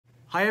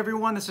Hi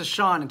everyone, this is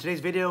Sean. In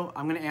today's video,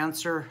 I'm going to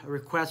answer a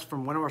request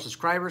from one of our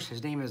subscribers.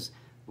 His name is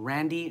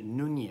Randy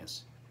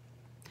Nunez.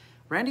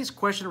 Randy's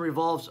question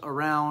revolves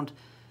around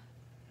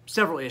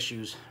several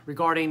issues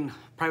regarding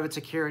private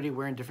security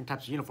wearing different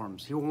types of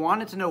uniforms. He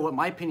wanted to know what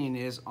my opinion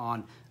is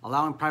on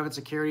allowing private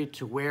security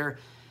to wear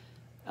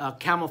a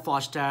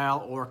camouflage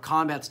style or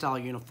combat style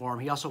uniform.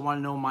 He also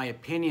wanted to know my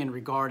opinion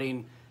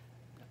regarding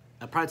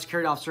a private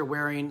security officer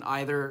wearing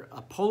either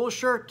a polo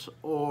shirt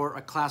or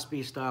a Class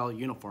B style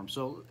uniform.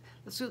 So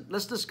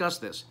let's discuss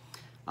this.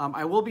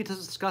 I will be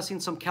discussing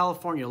some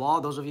California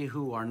law. Those of you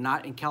who are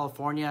not in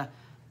California,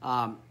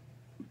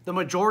 the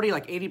majority,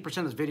 like 80%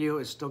 of this video,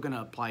 is still going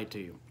to apply to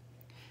you.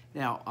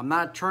 Now, I'm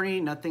not an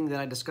attorney. Nothing that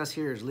I discuss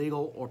here is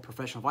legal or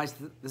professional advice.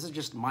 This is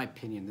just my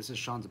opinion. This is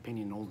Sean's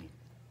opinion only.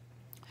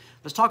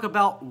 Let's talk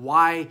about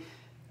why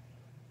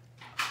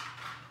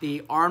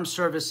the armed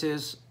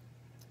services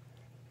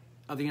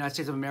of the United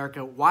States of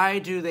America, why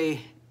do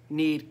they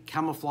need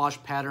camouflage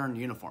pattern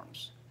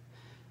uniforms?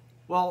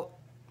 Well,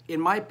 in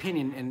my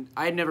opinion, and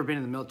I had never been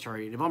in the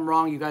military, and if I'm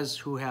wrong, you guys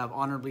who have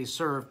honorably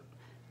served,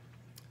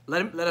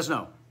 let us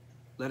know.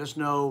 Let us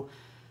know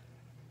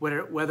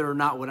whether or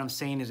not what I'm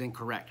saying is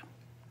incorrect.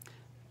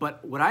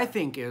 But what I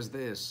think is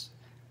this: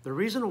 the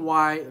reason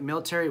why the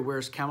military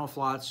wears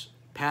camouflage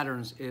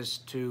patterns is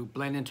to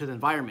blend into the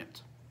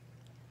environment.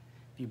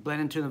 If you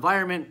blend into the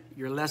environment,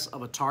 you're less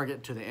of a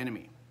target to the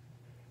enemy.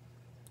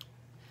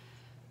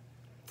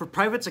 For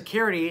private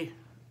security,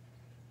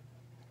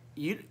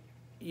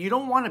 you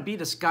don't want to be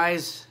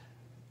disguised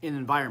in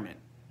environment.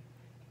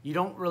 You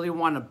don't really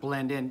want to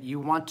blend in. You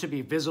want to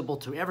be visible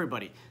to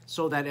everybody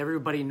so that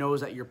everybody knows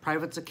that you're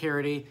private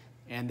security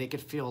and they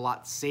could feel a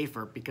lot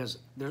safer, because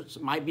there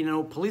might be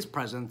no police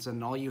presence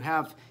and all you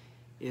have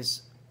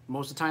is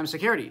most of the time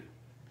security.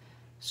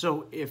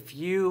 So if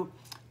you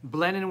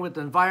blend in with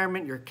the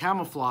environment, your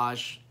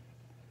camouflage,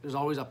 there's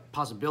always a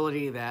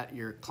possibility that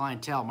your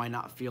clientele might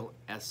not feel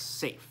as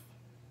safe.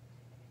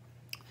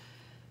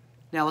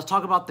 Now let's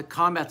talk about the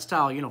combat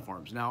style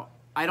uniforms. Now,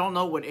 I don't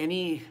know what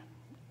any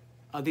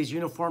of these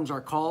uniforms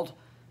are called,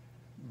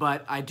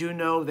 but I do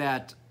know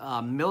that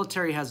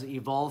military has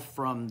evolved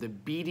from the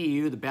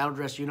BDU, the battle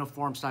dress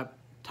uniform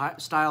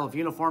style of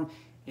uniform,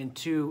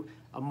 into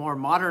a more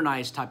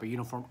modernized type of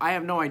uniform. I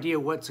have no idea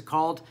what's it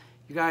called,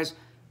 you guys,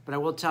 but I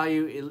will tell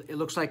you, it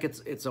looks like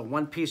it's a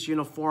one-piece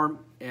uniform,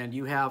 and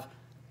you have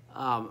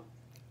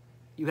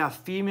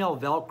female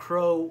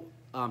Velcro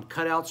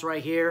cutouts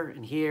right here,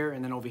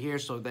 and then over here,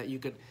 so that you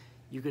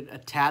could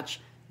attach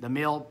the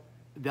male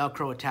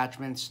Velcro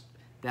attachments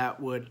that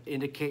would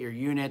indicate your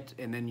unit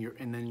and then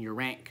your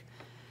rank.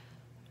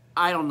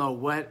 I don't know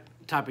what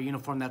type of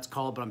uniform that's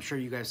called, but I'm sure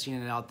you guys have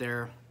seen it out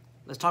there.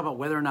 Let's talk about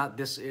whether or not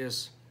this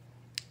is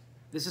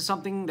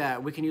something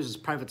that we can use as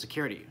private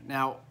security.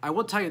 Now, I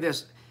will tell you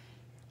this: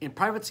 in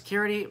private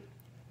security,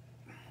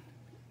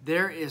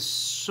 there is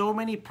so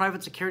many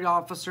private security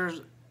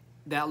officers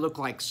that look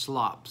like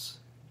slobs.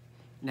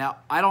 Now,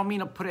 I don't mean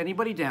to put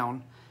anybody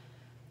down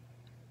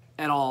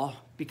at all,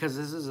 because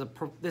this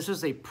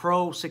is a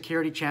pro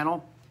security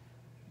channel,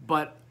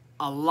 but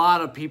a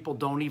lot of people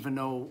don't even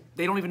know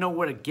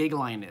what a gig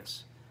line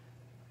is.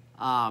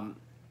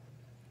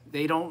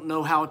 They don't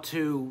know how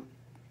to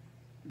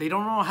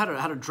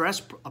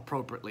dress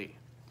appropriately.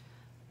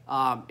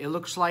 It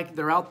looks like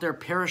they're out there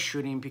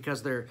parachuting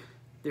because their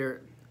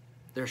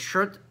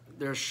shirt,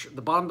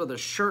 the bottom of their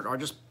shirt are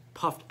just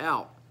puffed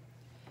out.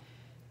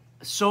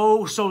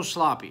 So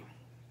sloppy.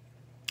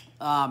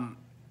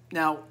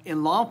 Now,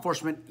 in law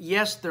enforcement,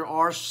 yes, there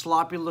are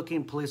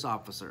sloppy-looking police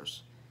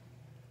officers.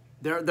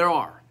 There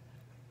are.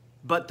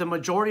 But the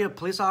majority of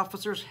police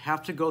officers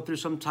have to go through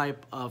some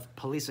type of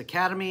police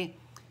academy,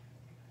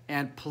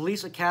 and a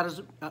police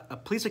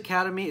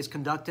academy is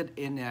conducted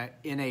in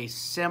a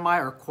semi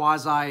or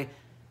quasi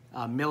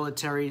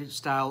military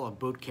style of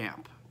boot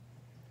camp.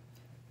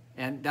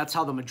 And that's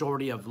how the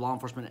majority of law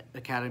enforcement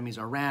academies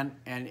are ran.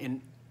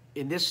 And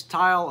in this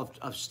style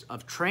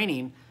of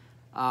training,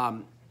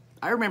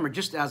 I remember,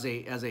 just as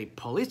a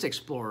police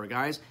explorer,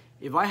 guys,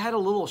 if I had a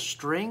little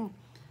string,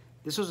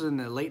 this was in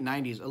the late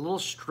 90s, a little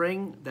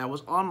string that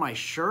was on my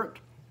shirt,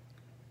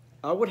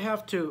 I would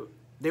have to,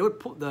 they would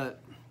pull, the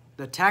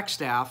TAC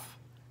staff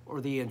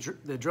or the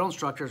drill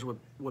instructors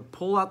would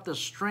pull out the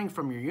string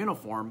from your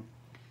uniform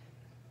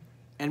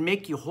and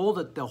make you hold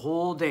it the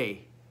whole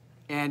day.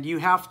 And you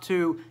have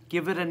to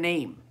give it a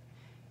name.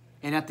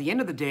 And at the end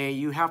of the day,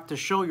 you have to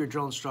show your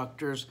drill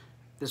instructors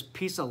this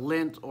piece of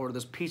lint or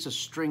this piece of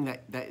string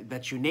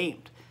that you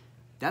named.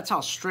 That's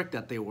how strict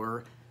that they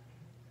were.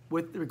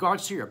 With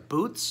regards to your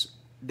boots,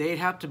 they'd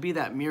have to be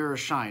that mirror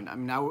shine. I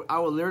mean, I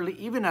would literally,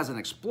 even as an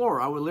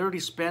explorer, I would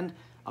literally spend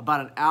about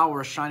an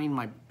hour shining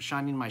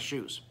my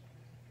shoes.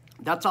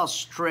 That's how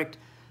strict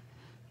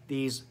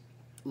these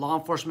law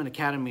enforcement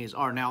academies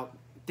are. Now,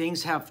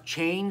 things have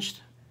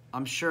changed.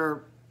 I'm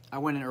sure, I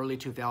went in early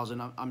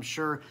 2000. I'm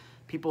sure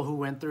people who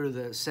went through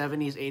the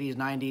 70s, 80s,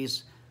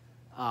 90s,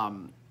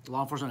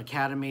 law enforcement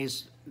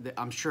academies,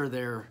 I'm sure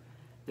their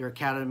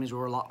academies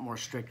were a lot more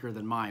stricter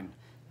than mine.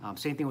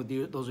 Same thing with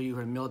you, those of you who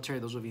are in the military,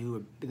 those of you who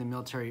have been in the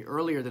military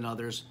earlier than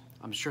others.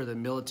 I'm sure the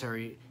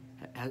military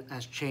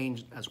has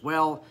changed as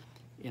well.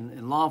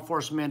 In law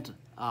enforcement,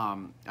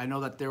 I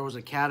know that there was an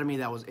academy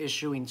that was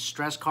issuing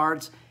stress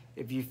cards.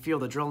 If you feel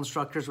the drill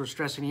instructors were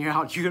stressing you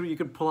out, you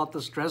could pull out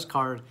the stress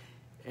card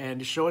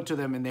and show it to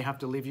them, and they have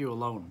to leave you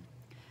alone.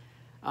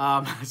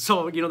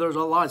 So, you know, there's a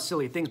lot of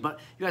silly things, but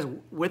you guys,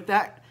 with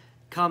that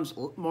comes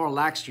more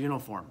lax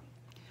uniform.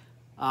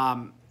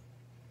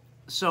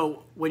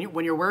 So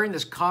when you're wearing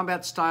this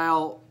combat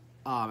style,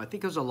 I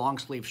think it was a long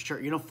sleeve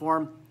shirt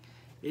uniform,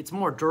 it's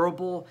more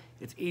durable,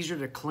 it's easier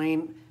to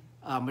clean.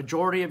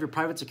 Majority of your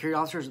private security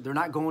officers, they're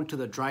not going to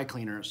the dry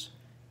cleaners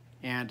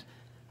and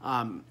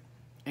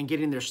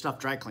getting their stuff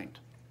dry cleaned.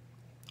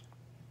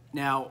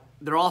 Now,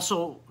 they're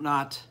also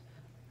not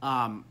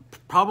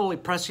probably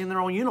pressing their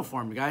own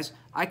uniform, you guys.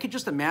 I could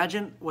just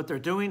imagine what they're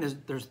doing is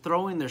they're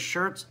throwing their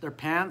shirts, their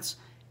pants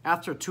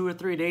after 2 or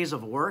 3 days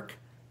of work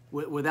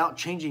without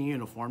changing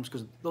uniforms,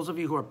 because those of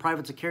you who are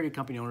private security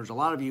company owners, a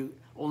lot of you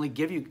only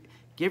give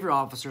your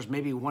officers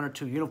maybe 1 or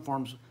 2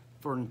 uniforms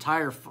for an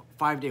entire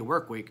 5-day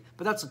work week,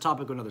 but that's the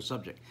topic of another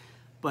subject.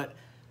 But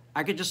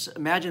I could just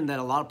imagine that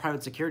a lot of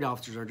private security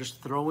officers are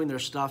just throwing their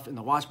stuff in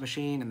the wash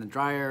machine, in the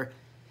dryer,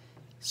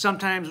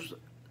 sometimes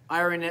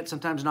ironing it,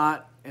 sometimes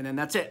not, and then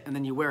that's it, and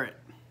then you wear it.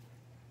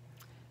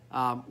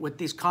 With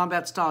these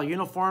combat style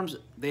uniforms,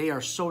 they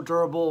are so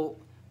durable.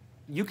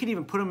 You can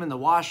even put them in the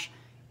wash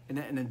in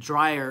a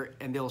dryer,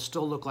 and they'll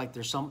still look like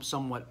they're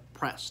somewhat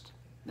pressed.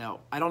 Now,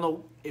 I don't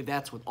know if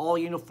that's with all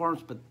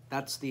uniforms, but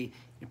that's the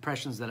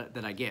impressions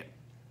that I get.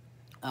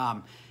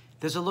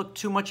 Does it look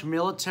too much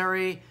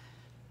military?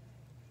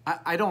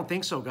 I don't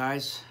think so,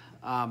 guys.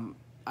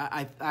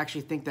 I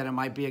actually think that it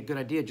might be a good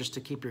idea just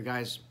to keep your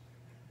guys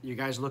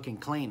looking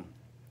clean.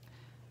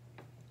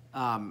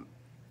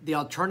 The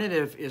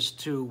alternative is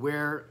to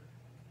wear.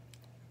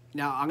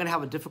 Now, I'm going to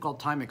have a difficult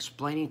time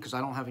explaining because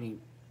I don't have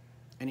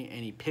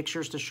any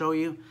pictures to show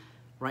you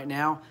right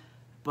now,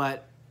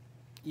 but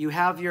you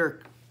have your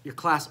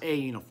Class A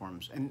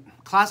uniforms, and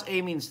Class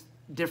A means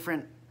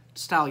different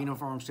style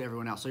uniforms to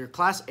everyone else. So your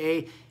Class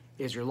A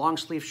is your long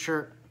sleeve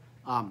shirt,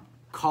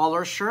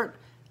 collar shirt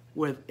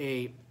with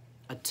a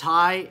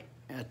tie,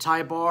 a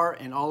tie bar,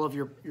 and all of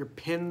your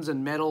pins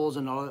and medals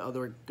and all the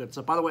other good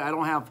stuff. By the way, I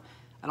don't have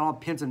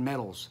pins and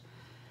medals.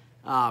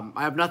 I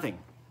have nothing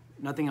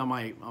on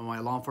my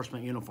law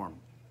enforcement uniform.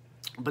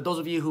 But those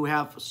of you who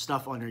have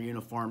stuff on your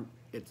uniform,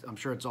 I'm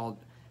sure it's all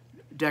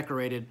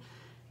decorated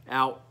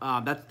out.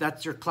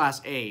 That's your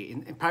Class A.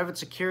 In private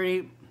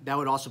security, that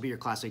would also be your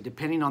Class A,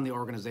 depending on the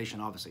organization,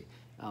 obviously.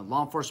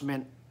 Law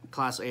enforcement,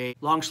 Class A,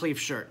 long sleeve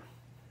shirt.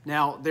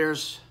 Now,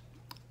 there's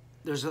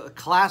a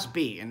Class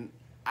B, and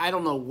I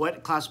don't know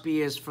what Class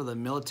B is for the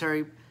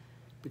military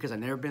because I've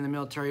never been in the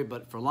military,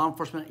 but for law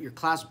enforcement, your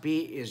Class B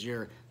is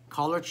your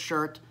collared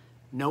shirt,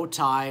 no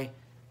tie,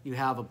 you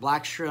have a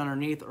black shirt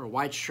underneath or a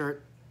white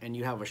shirt, and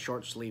you have a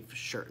short sleeve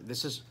shirt.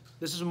 This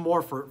is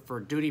more for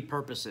duty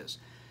purposes.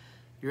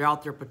 You're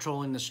out there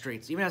patrolling the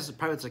streets. Even as a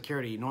private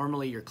security,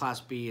 normally your Class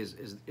B is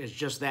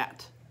just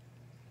that.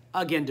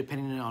 Again,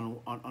 depending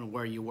on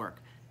where you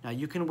work. Now,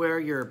 you can wear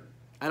your,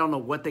 I don't know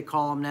what they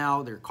call them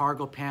now, their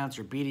cargo pants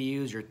or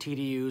BDUs or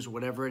TDUs,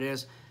 whatever it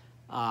is.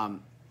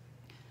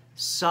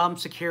 Some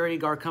security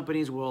guard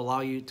companies will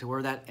allow you to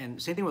wear that.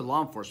 And same thing with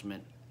law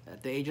enforcement.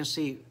 At the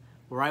agency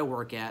where I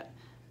work at,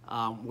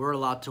 we're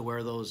allowed to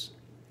wear those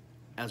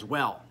as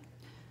well.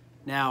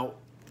 Now,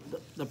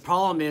 the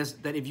problem is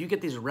that if you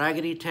get these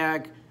raggedy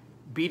tag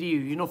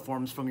BDU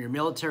uniforms from your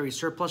military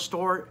surplus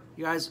store,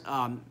 you guys,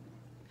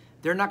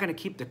 they're not going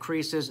to keep the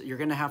creases. You're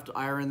going to have to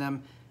iron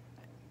them.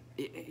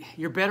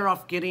 You're better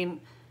off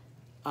getting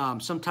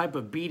some type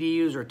of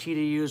BDUs or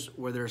TDUs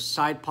where there's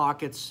side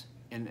pockets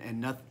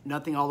and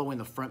nothing all the way in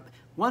the front.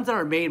 Ones that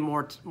are made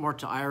more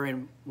to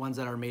iron, ones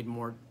that are made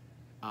more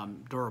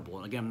durable.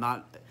 And again,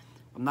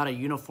 I'm not a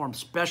uniform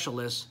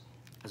specialist,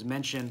 as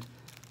mentioned.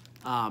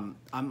 I'm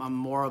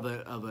more of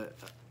a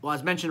well,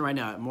 as mentioned right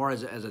now, more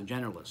as a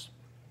generalist.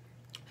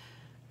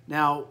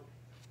 Now,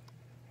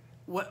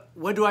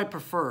 what do I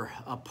prefer,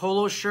 a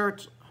polo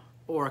shirt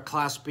or a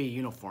Class B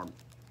uniform?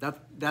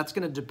 That's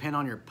going to depend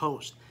on your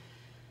post.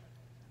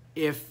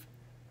 If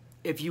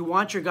you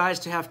want your guys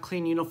to have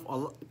clean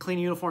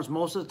uniforms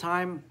most of the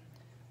time,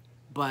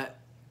 but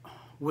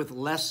with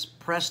less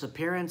pressed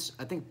appearance,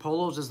 I think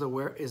polos is the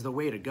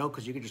way to go,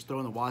 because you can just throw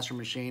in the washing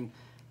machine.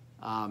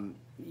 I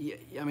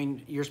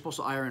mean, you're supposed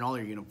to iron all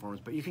your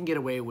uniforms, but you can get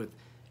away with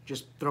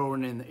just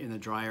throwing in the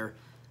dryer.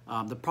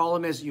 The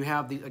problem is you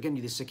have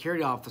these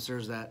security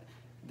officers that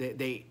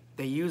they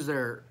use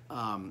their.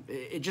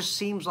 It just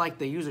seems like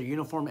they use their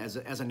uniform as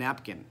a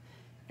napkin,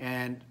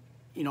 and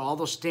you know all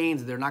those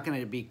stains they're not going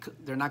to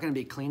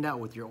be cleaned out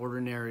with your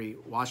ordinary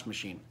wash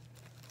machine.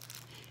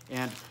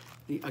 And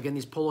again,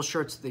 these polo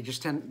shirts they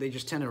just tend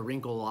to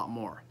wrinkle a lot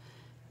more.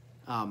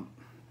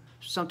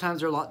 Sometimes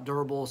they're a lot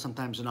durable,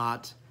 sometimes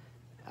not.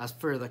 As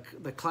for the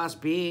Class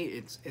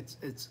B,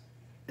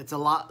 it's a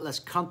lot less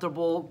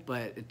comfortable,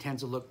 but it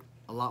tends to look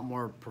a lot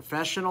more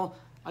professional.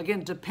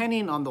 Again,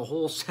 depending on the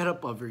whole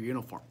setup of your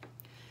uniform.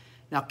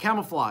 Now,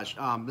 camouflage.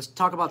 Let's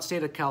talk about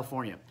state of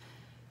California.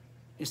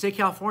 In state of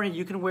California,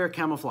 you can wear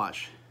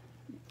camouflage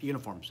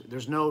uniforms.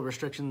 There's no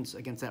restrictions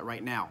against that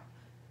right now.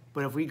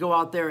 But if we go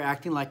out there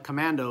acting like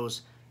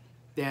commandos,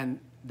 then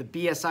the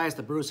BSIs,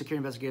 the Bureau of Security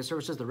Investigative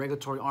Services, the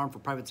regulatory arm for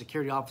private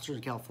security officers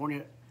in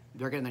California,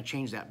 they're going to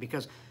change that.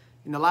 Because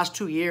in the last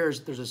 2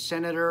 years, there's a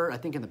senator, I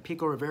think in the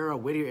Pico Rivera,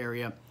 Whittier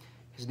area.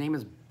 His name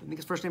is, I think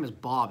his first name is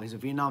Bob. He's a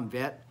Vietnam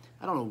vet.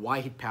 I don't know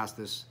why he passed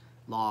this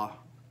law,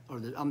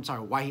 I'm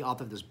sorry, why he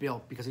authored this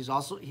bill, because he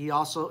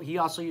also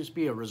used to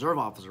be a reserve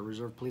officer,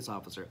 reserve police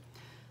officer.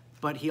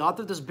 But he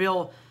authored this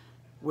bill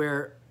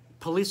where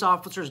police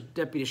officers,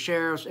 deputy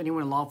sheriffs,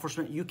 anyone in law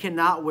enforcement, you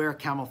cannot wear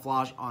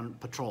camouflage on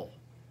patrol,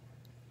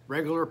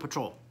 regular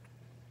patrol.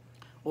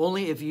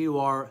 Only if you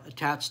are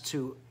attached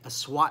to a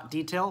SWAT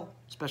detail,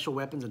 Special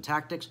Weapons and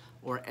Tactics,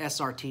 or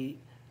SRT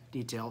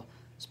detail,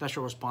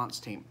 Special Response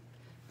Team.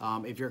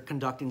 If you're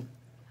conducting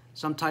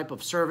some type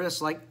of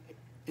service, like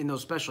in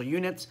those special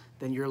units,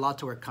 then you're allowed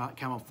to wear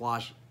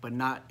camouflage, but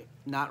not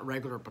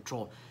regular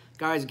patrol.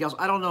 Guys, gals,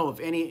 I don't know if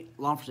any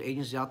law enforcement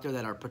agencies out there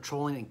that are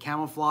patrolling in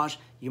camouflage.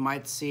 You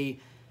might see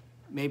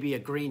maybe a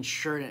green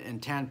shirt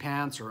and tan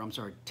pants, or I'm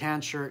sorry,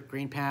 tan shirt,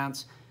 green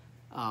pants,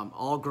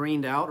 all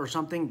greened out or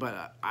something,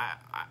 but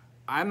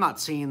I'm not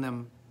seeing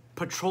them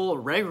patrol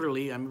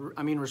regularly. I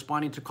mean,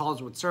 responding to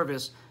calls with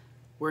service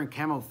wearing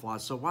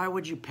camouflage. So why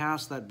would you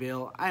pass that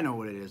bill? I know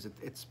what it is.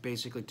 It's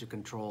basically to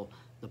control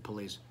the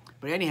police.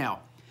 But anyhow,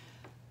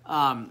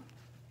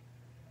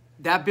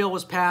 that bill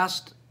was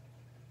passed.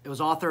 It was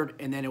authored,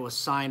 and then it was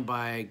signed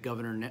by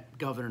Governor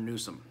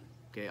Newsom.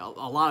 Okay, a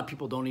lot of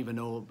people don't even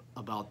know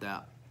about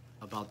that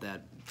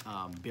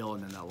bill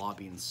and then that law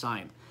being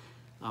signed.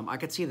 I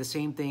could see the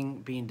same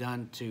thing being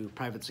done to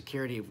private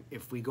security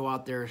if we go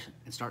out there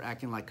and start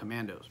acting like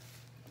commandos.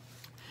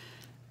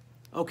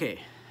 Okay,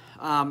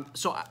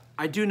 so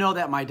I do know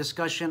that my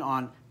discussion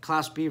on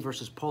Class B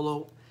versus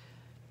Polo,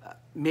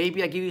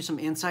 maybe I give you some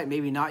insight,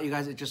 maybe not, you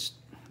guys.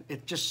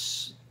 It's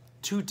just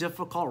too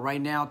difficult right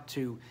now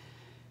to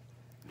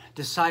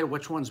decide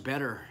which one's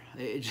better.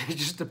 It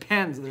just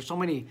depends. There's so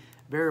many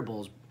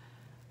variables.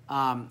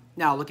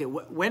 Now, look at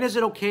when is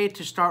it okay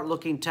to start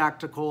looking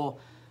tactical?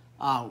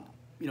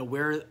 You know,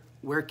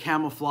 wear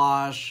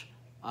camouflage.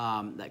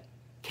 That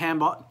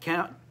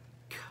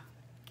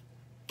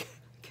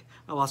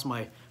I lost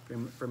my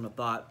frame of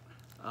thought.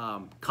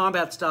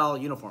 Combat style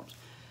uniforms.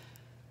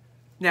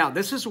 Now,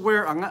 this is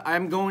where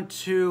I'm going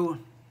to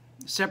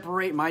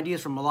separate my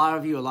ideas from a lot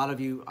of you. A lot of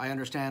you, I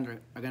understand,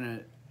 are going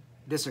to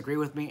disagree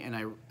with me,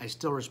 and I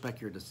still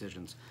respect your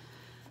decisions.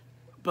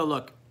 But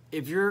look,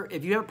 if you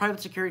have a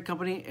private security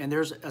company and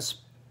there's a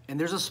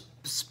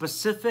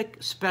specific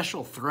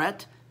special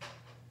threat,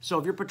 so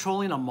if you're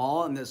patrolling a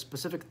mall and the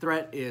specific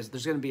threat is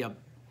there's going to be a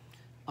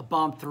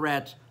bomb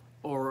threat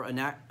or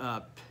an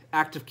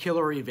active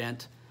killer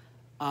event,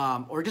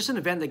 or just an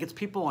event that gets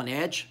people on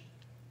edge,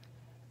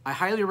 I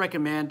highly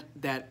recommend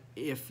that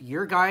if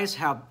your guys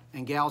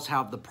and gals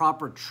have the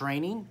proper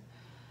training,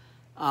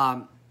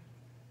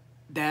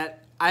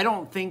 that I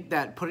don't think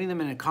that putting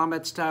them in a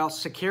combat style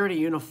security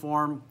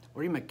uniform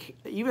or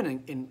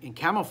even in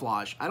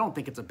camouflage, I don't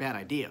think it's a bad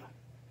idea.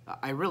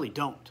 I really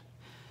don't.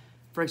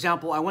 For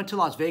example, I went to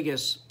Las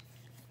Vegas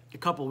a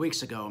couple of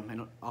weeks ago,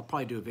 and I'll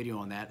probably do a video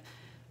on that.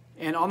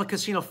 And on the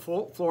casino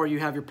floor, you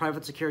have your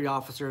private security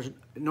officers.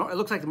 It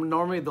looks like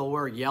normally they'll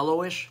wear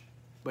yellowish,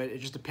 but it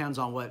just depends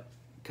on what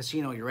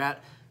casino you're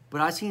at.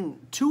 But I've seen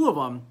two of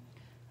them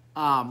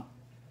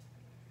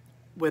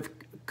with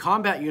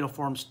combat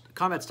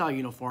style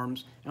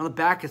uniforms, and on the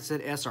back it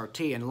said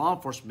SRT. And law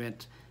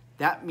enforcement,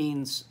 that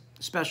means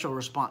Special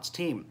Response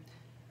Team.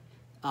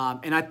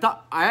 And I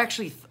thought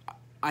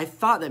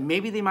that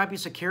maybe they might be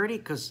security,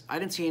 because I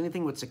didn't see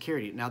anything with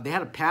security. Now, they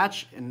had a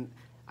patch, and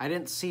I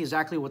didn't see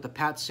exactly what the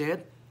patch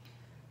said.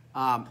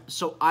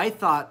 So I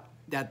thought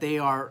that they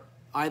are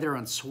either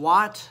on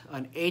SWAT,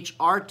 an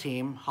HR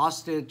team,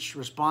 hostage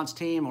response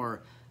team,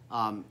 or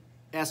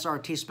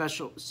SRT,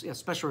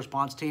 special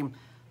response team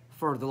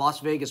for the Las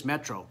Vegas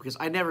Metro, because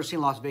I'd never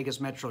seen Las Vegas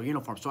Metro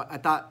uniform. So I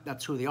thought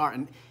that's who they are.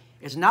 And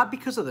it's not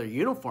because of their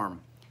uniform.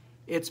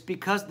 It's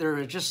because there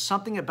is just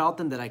something about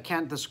them that I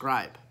can't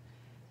describe.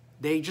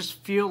 They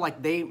just feel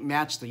like they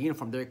match the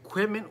uniform. Their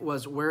equipment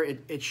was where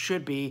it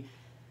should be.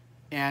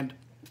 And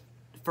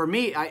for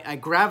me, I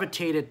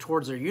gravitated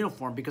towards their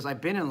uniform because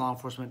I've been in law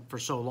enforcement for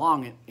so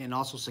long, and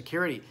also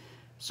security.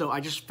 So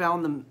I just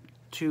found them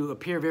to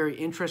appear very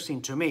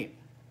interesting to me.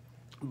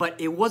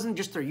 But it wasn't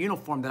just their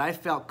uniform that I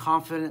felt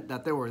confident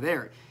that they were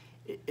there.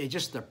 It's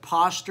just their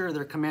posture,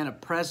 their command of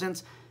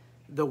presence,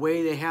 the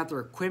way they have their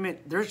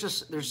equipment.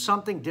 There's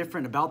something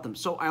different about them.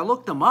 So I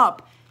looked them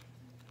up,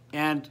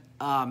 and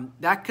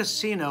that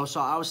casino,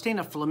 so I was staying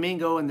at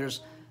Flamingo, and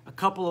there's a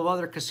couple of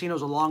other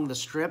casinos along the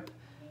strip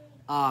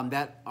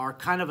that are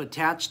kind of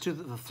attached to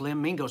the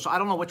Flamingo. So I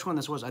don't know which one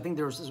this was. I think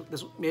there was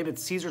this maybe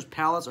it's Caesar's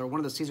Palace or one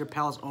of the Caesar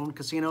Palace owned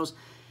casinos.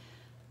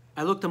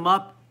 I looked them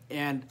up,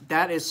 and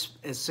that is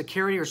a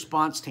security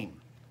response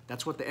team.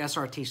 That's what the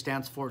SRT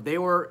stands for. They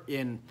were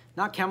in,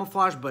 not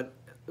camouflage, but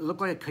it looked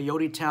like a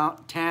coyote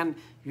tan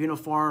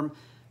uniform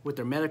with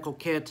their medical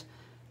kit.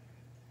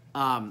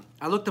 I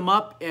looked them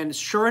up, and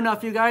sure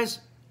enough, you guys,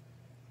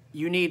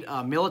 you need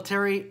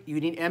military, you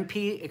need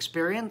MP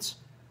experience,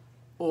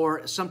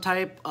 or some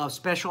type of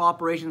special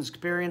operations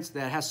experience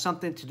that has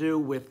something to do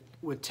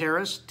with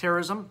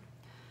terrorism,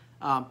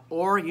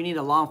 or you need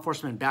a law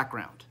enforcement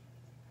background.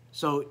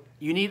 So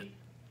you need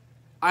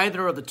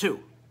either of the two.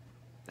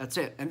 That's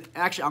it. And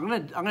actually,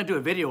 I'm gonna do a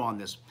video on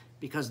this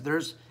because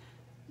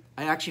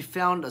I actually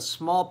found a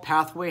small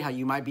pathway how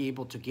you might be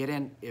able to get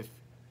in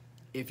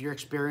if your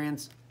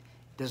experience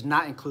does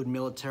not include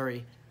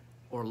military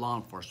or law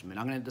enforcement.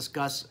 I'm going to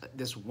discuss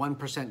this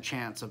 1%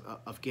 chance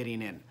of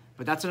getting in.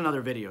 But that's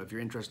another video. If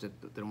you're interested,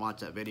 then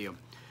watch that video.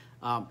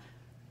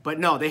 But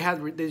no, they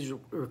have these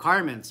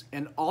requirements,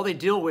 and all they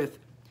deal with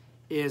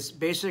is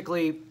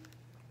basically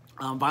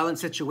violent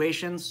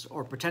situations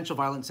or potential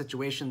violent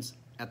situations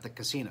at the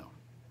casino.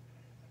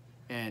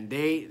 And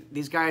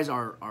these guys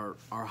are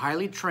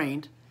highly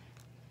trained.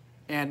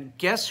 And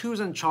guess who's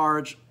in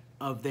charge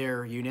of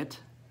their unit?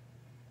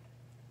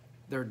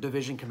 Their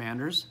division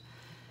commanders.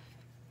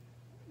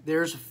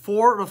 There's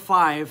 4 to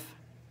 5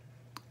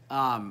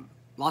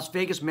 Las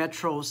Vegas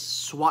Metro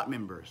SWAT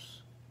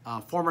members,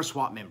 former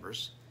SWAT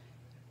members,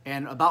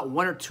 and about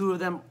 1 or 2 of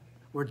them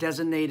were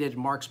designated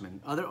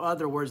marksmen.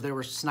 Other words, they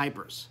were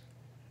snipers.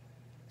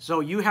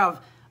 So you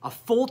have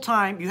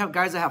you have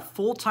guys that have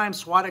full-time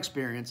SWAT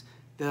experience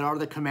that are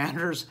the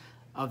commanders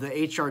of the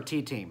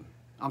HRT team.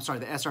 I'm sorry,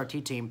 the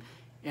SRT team.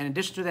 And in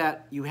addition to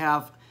that, you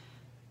have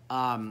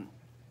an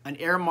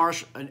air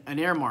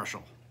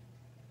marshal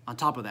on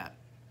top of that,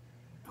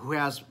 who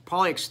has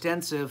probably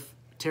extensive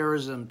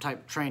terrorism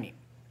type training.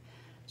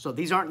 So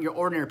these aren't your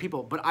ordinary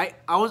people. But I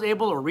was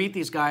able to read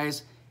these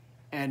guys,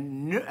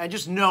 and I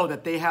just know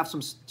that they have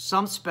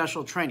some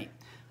special training.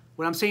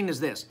 What I'm saying is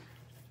this: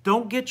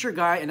 don't get your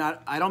guy, and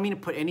I don't mean to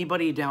put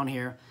anybody down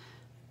here,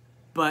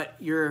 but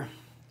your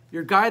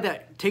guy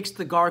that takes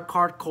the guard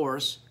card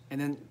course and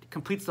then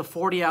completes the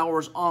 40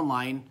 hours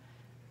online.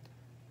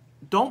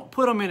 Don't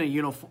put them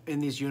in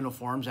these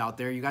uniforms out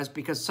there, you guys,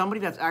 because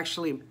somebody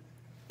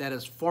that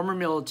is former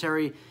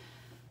military,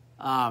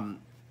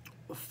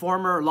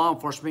 former law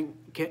enforcement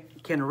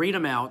can read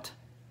them out,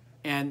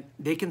 and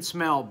they can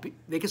smell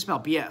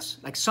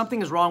BS. Like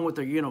something is wrong with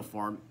their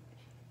uniform,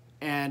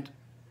 and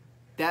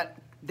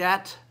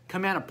that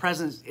command of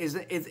presence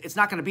it's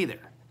not going to be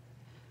there.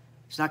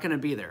 It's not going to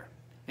be there,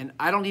 and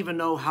I don't even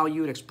know how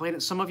you would explain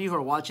it. Some of you who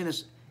are watching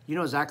this, you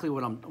know exactly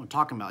what I'm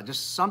talking about.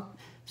 Just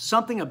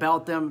something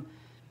about them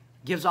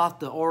gives off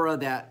the aura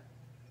that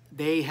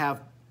they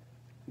have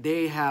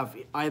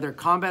either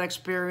combat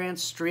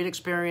experience, street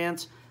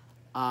experience,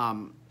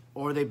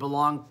 or they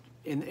belong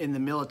in the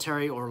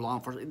military or law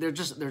enforcement. There's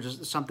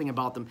just something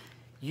about them.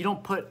 You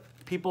don't put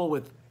people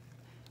with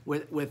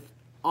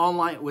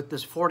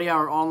this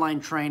 40-hour online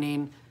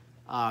training,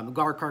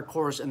 guard card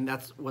course, and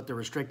that's what they're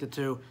restricted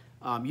to.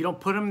 You don't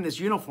put them in these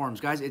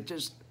uniforms, guys.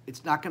 It's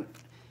not gonna.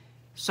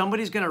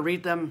 Somebody's gonna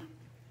read them,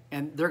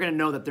 and they're gonna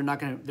know that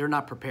they're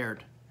not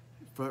prepared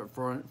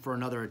for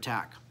another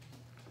attack.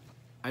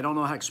 I don't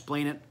know how to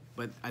explain it,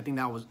 but I think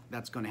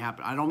that's going to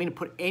happen. I don't mean to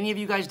put any of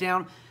you guys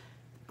down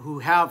who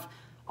have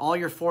all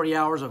your 40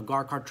 hours of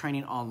guard card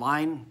training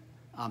online.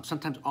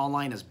 Sometimes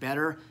online is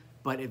better,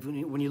 but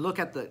when you look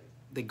at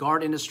the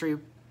guard industry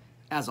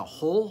as a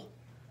whole,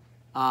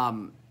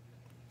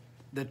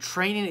 the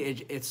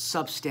training it's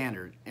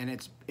substandard, and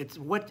it's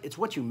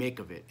what you make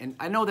of it. And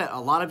I know that a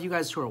lot of you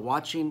guys who are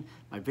watching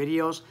my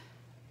videos,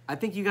 I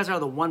think you guys are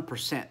the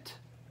 1%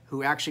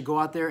 who actually go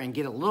out there and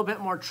get a little bit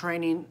more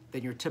training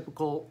than your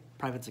typical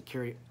private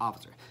security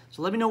officer.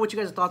 So let me know what you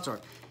guys' thoughts are.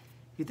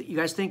 You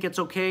guys think it's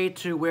okay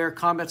to wear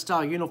combat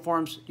style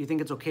uniforms? Do you think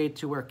it's okay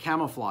to wear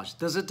camouflage?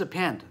 Does it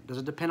depend? Does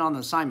it depend on the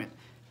assignment?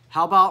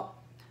 How about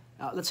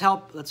let's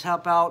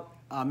help out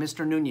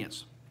Mr.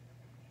 Nunez.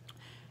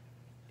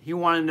 He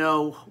wanted to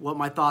know what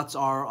my thoughts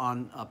are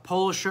on a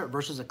polo shirt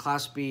versus a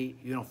Class B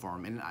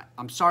uniform. And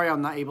I'm sorry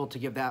I'm not able to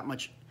give that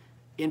much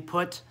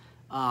input,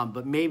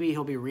 but maybe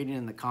he'll be reading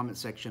in the comment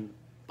section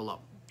below.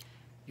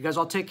 You guys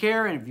all take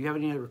care, and if you have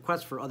any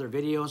requests for other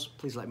videos,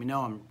 please let me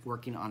know. I'm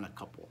working on a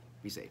couple.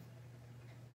 Be safe.